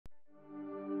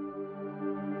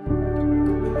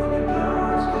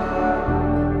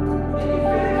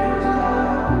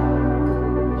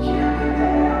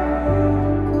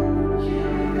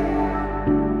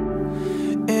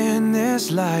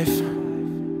this life,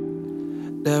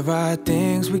 there are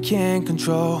things we can't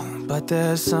control, but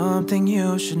there's something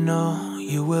you should know.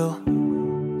 You will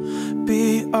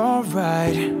be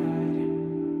alright,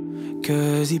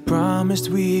 'cause he promised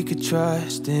we could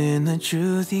trust in the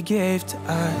truth he gave to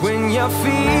us. When you're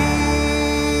feeling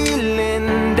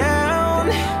down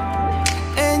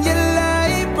and your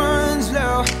light runs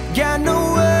low, got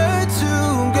nowhere to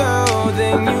go,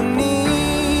 then you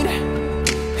need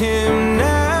him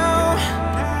now.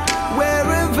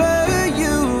 Wherever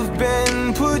you've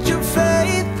been, put your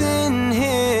faith in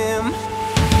him.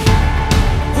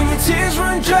 When your tears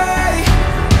run dry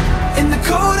in the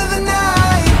cold of the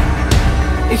night,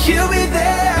 he'll be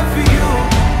there for you.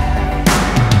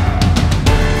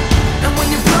 And when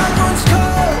your blood runs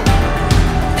cold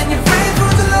and your faith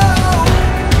runs low,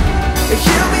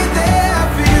 he'll be there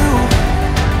for you.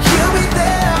 He'll be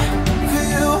there for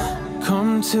you.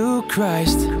 Come to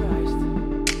Christ,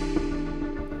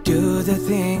 do the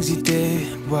things he did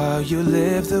while you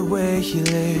live the way he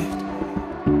lived.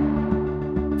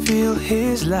 Feel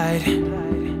his light.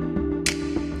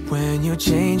 When you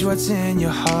change what's in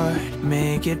your heart,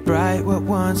 make it bright what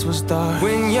once was dark.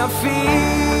 When you're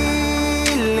feeling